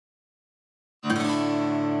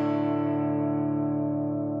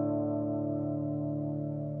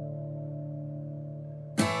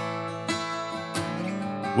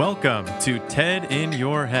Welcome to TED in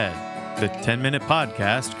Your Head, the 10-minute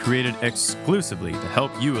podcast created exclusively to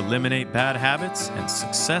help you eliminate bad habits and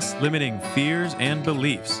success-limiting fears and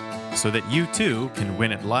beliefs so that you too can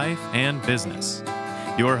win at life and business.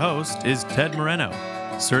 Your host is Ted Moreno,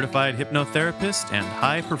 certified hypnotherapist and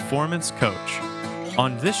high-performance coach.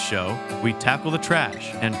 On this show, we tackle the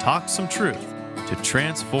trash and talk some truth to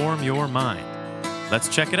transform your mind. Let's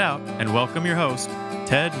check it out and welcome your host,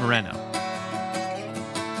 Ted Moreno.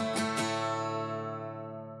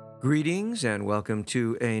 Greetings and welcome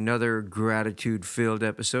to another gratitude-filled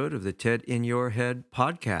episode of the TED in Your Head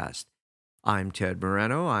podcast. I'm Ted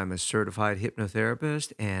Moreno. I'm a certified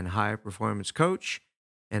hypnotherapist and high-performance coach.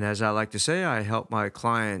 And as I like to say, I help my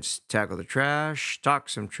clients tackle the trash, talk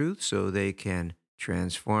some truth so they can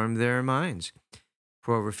transform their minds.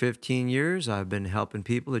 For over 15 years, I've been helping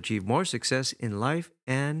people achieve more success in life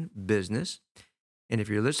and business. And if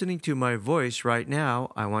you're listening to my voice right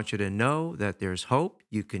now, I want you to know that there's hope.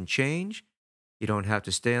 You can change. You don't have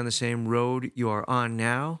to stay on the same road you are on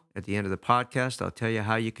now. At the end of the podcast, I'll tell you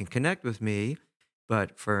how you can connect with me.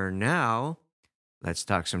 But for now, let's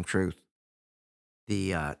talk some truth.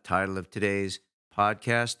 The title of today's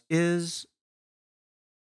podcast is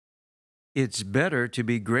It's Better to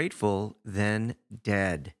Be Grateful Than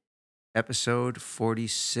Dead, episode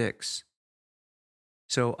 46.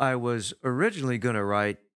 So I was originally going to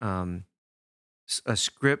write a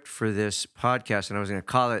script for this podcast, and I was going to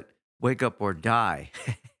call it Wake Up or Die.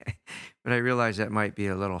 But I realized that might be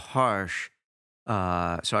a little harsh, so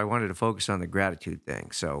I wanted to focus on the gratitude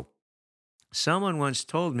thing. So someone once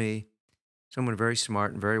told me, someone very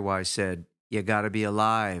smart and very wise said, you got to be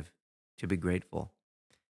alive to be grateful.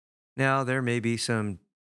 Now, there may be some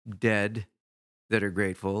dead that are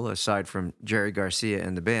grateful, aside from Jerry Garcia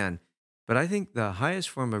and the band. But I think the highest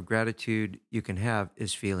form of gratitude you can have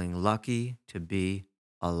is feeling lucky to be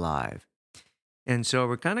alive. And so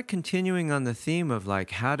we're kind of continuing on the theme of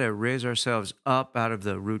like how to raise ourselves up out of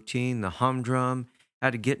the routine, the humdrum,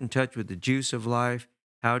 how to get in touch with the juice of life,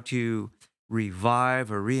 how to revive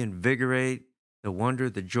or reinvigorate the wonder,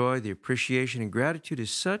 the joy, the appreciation, and gratitude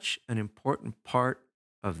is such an important part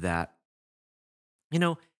of that. You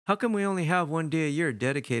know, how come we only have one day a year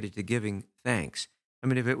dedicated to giving thanks? I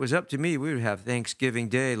mean, if it was up to me, we would have Thanksgiving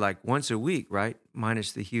Day like once a week, right?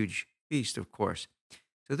 Minus the huge feast, of course.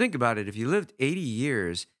 So think about it. If you lived 80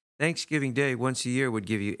 years, Thanksgiving Day once a year would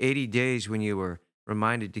give you 80 days when you were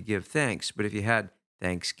reminded to give thanks. But if you had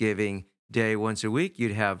Thanksgiving Day once a week,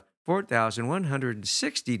 you'd have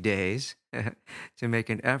 4,160 days to make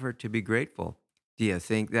an effort to be grateful. Do you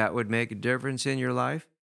think that would make a difference in your life?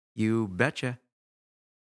 You betcha.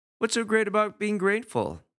 What's so great about being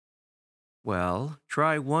grateful? Well,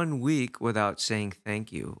 try 1 week without saying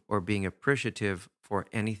thank you or being appreciative for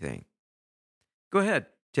anything. Go ahead,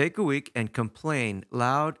 take a week and complain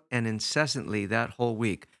loud and incessantly that whole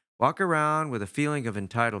week. Walk around with a feeling of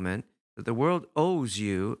entitlement that the world owes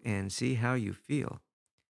you and see how you feel.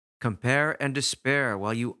 Compare and despair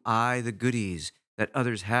while you eye the goodies that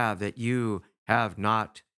others have that you have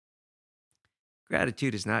not.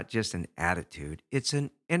 Gratitude is not just an attitude, it's an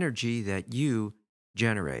energy that you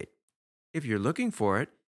generate. If you're looking for it,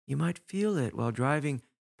 you might feel it while driving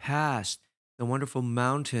past the wonderful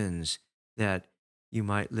mountains that you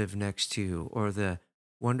might live next to or the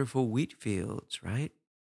wonderful wheat fields, right?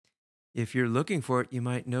 If you're looking for it, you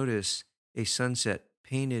might notice a sunset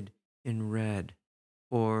painted in red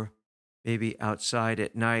or maybe outside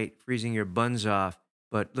at night freezing your buns off,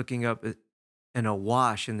 but looking up and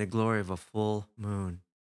awash in the glory of a full moon.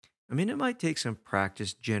 I mean, it might take some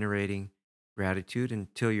practice generating gratitude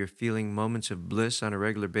until you're feeling moments of bliss on a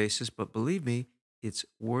regular basis, but believe me, it's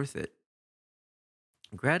worth it.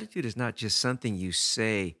 Gratitude is not just something you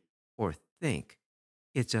say or think,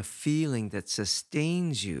 it's a feeling that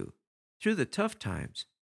sustains you through the tough times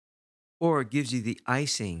or gives you the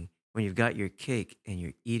icing when you've got your cake and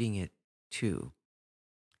you're eating it too.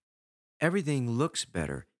 Everything looks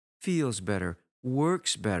better, feels better,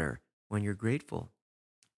 works better when you're grateful.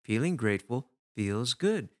 Feeling grateful feels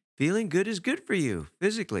good. Feeling good is good for you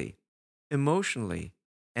physically, emotionally,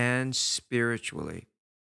 and spiritually.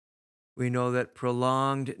 We know that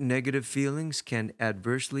prolonged negative feelings can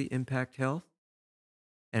adversely impact health,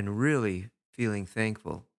 and really feeling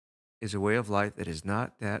thankful is a way of life that is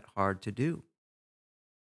not that hard to do.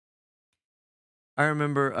 I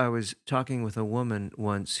remember I was talking with a woman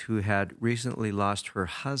once who had recently lost her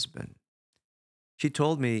husband. She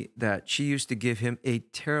told me that she used to give him a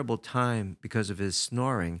terrible time because of his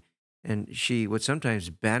snoring, and she would sometimes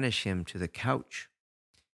banish him to the couch.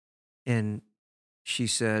 And she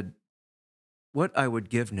said, what I would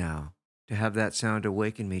give now to have that sound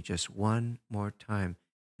awaken me just one more time.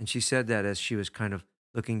 And she said that as she was kind of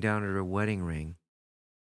looking down at her wedding ring.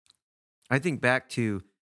 I think back to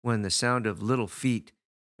when the sound of little feet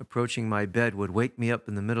approaching my bed would wake me up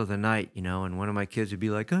in the middle of the night, and one of my kids would be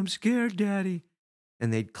like, "I'm scared, Daddy."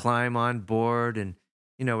 And they'd climb on board, and,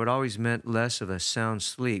 it always meant less of a sound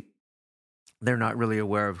sleep. They're not really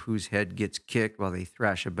aware of whose head gets kicked while they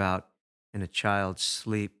thrash about in a child's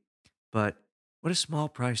sleep. But what a small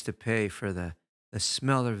price to pay for the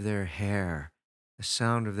smell of their hair, the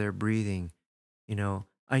sound of their breathing.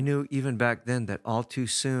 I knew even back then that all too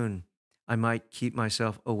soon I might keep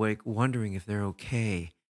myself awake wondering if they're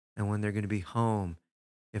okay and when they're going to be home,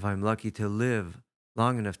 if I'm lucky to live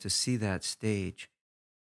long enough to see that stage.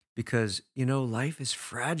 Because, life is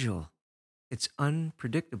fragile, it's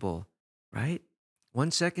unpredictable, right?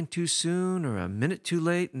 1 second too soon or a minute too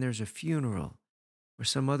late, and there's a funeral or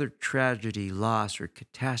some other tragedy, loss, or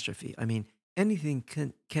catastrophe. I mean, anything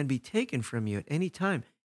can be taken from you at any time.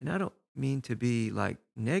 And I don't mean to be like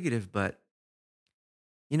negative, but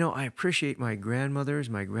I appreciate my grandmothers,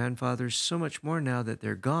 my grandfathers so much more now that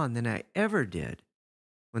they're gone than I ever did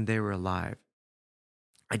when they were alive.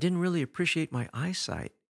 I didn't really appreciate my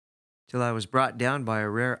eyesight till I was brought down by a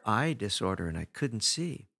rare eye disorder and I couldn't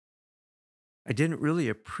see. I didn't really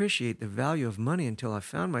appreciate the value of money until I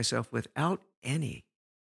found myself without any.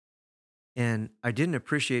 And I didn't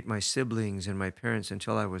appreciate my siblings and my parents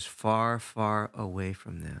until I was far, far away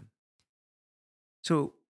from them.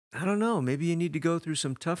 So, I don't know, maybe you need to go through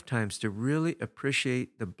some tough times to really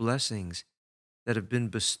appreciate the blessings that have been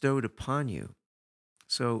bestowed upon you.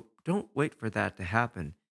 So, don't wait for that to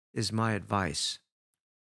happen, is my advice.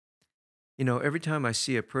 Every time I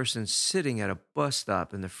see a person sitting at a bus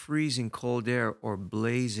stop in the freezing cold air or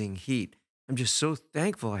blazing heat, I'm just so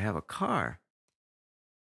thankful I have a car.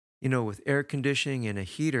 With air conditioning and a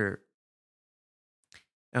heater,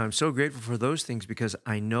 and I'm so grateful for those things because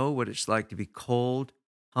I know what it's like to be cold,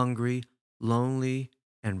 hungry, lonely,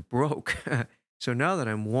 and broke. So now that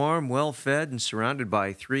I'm warm, well fed, and surrounded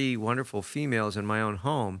by three wonderful females in my own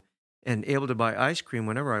home and able to buy ice cream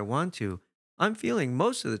whenever I want to, I'm feeling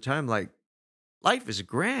most of the time like life is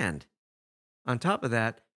grand. On top of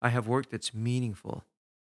that, I have work that's meaningful.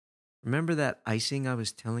 Remember that icing I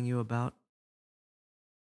was telling you about?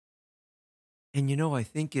 And I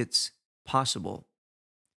think it's possible,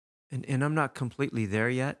 and I'm not completely there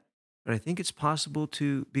yet, but I think it's possible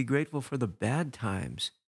to be grateful for the bad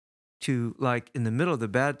times, to like in the middle of the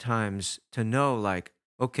bad times, to know like,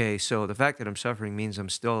 okay, so the fact that I'm suffering means I'm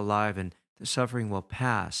still alive and the suffering will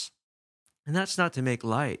pass. And that's not to make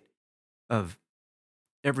light of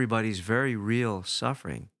everybody's very real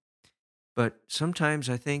suffering. But sometimes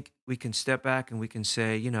I think we can step back and we can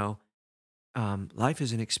say, life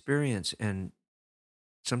is an experience, and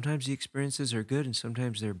sometimes the experiences are good and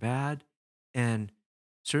sometimes they're bad. And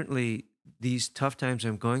certainly these tough times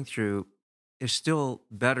I'm going through is still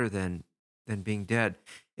better than being dead.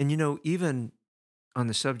 And even on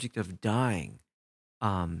the subject of dying,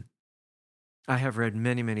 um, I have read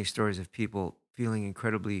many, many stories of people feeling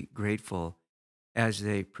incredibly grateful as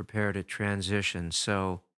they prepare to transition.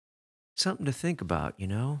 So something to think about.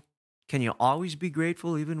 Can you always be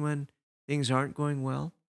grateful even when things aren't going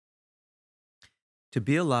well? To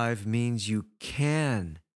be alive means you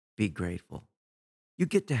can be grateful. You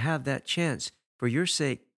get to have that chance. For your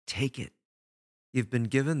sake, take it. You've been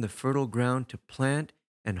given the fertile ground to plant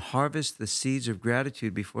and harvest the seeds of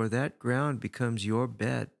gratitude before that ground becomes your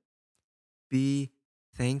bed. Be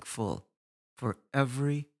thankful for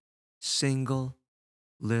every single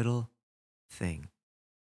little thing.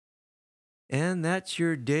 And that's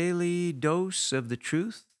your daily dose of the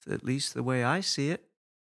truth, at least the way I see it.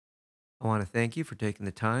 I want to thank you for taking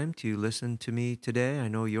the time to listen to me today. I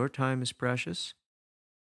know your time is precious,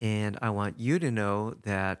 and I want you to know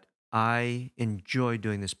that I enjoy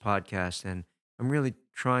doing this podcast, and I'm really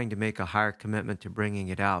trying to make a higher commitment to bringing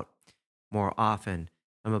it out more often.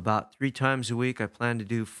 I'm about 3 times a week. I plan to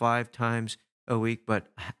do 5 times a week, but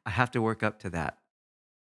I have to work up to that.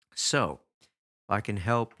 So, if I can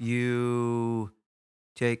help you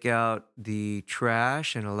take out the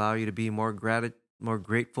trash and allow you to be more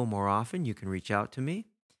grateful more often, you can reach out to me.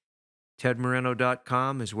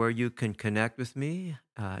 TedMoreno.com is where you can connect with me.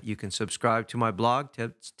 You can subscribe to my blog,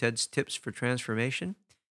 Ted's Tips for Transformation.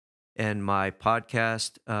 And my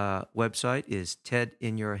podcast website is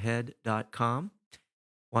TedInYourHead.com.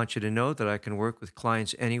 Want you to know that I can work with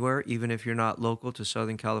clients anywhere, even if you're not local to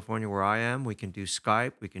Southern California where I am. We can do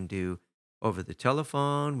Skype, we can do over the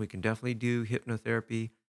telephone, we can definitely do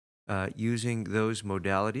hypnotherapy using those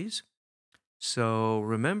modalities. So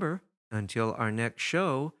remember, until our next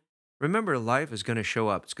show, Remember, life is going to show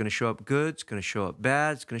up. It's going to show up good. It's going to show up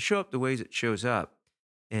bad. It's going to show up the ways it shows up.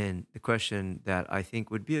 And the question that I think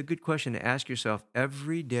would be a good question to ask yourself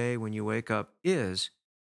every day when you wake up is,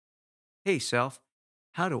 hey, self,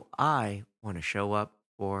 how do I want to show up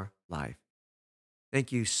for life?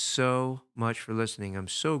 Thank you so much for listening. I'm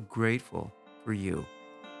so grateful for you.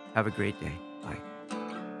 Have a great day. Bye.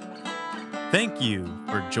 Thank you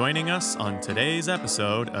for joining us on today's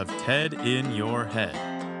episode of TED in Your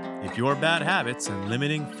Head. If your bad habits and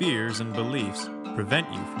limiting fears and beliefs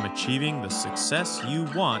prevent you from achieving the success you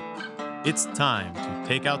want, it's time to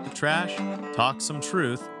take out the trash, talk some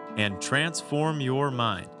truth, and transform your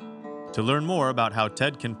mind. To learn more about how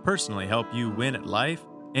TED can personally help you win at life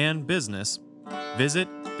and business, visit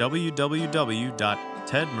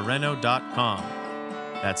www.tedmoreno.com.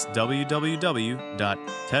 That's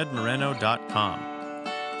www.tedmoreno.com.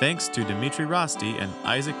 Thanks to Dimitri Rosti and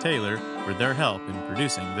Isaac Taylor for their help in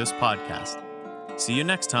producing this podcast. See you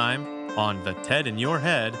next time on the TED in Your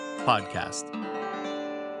Head podcast.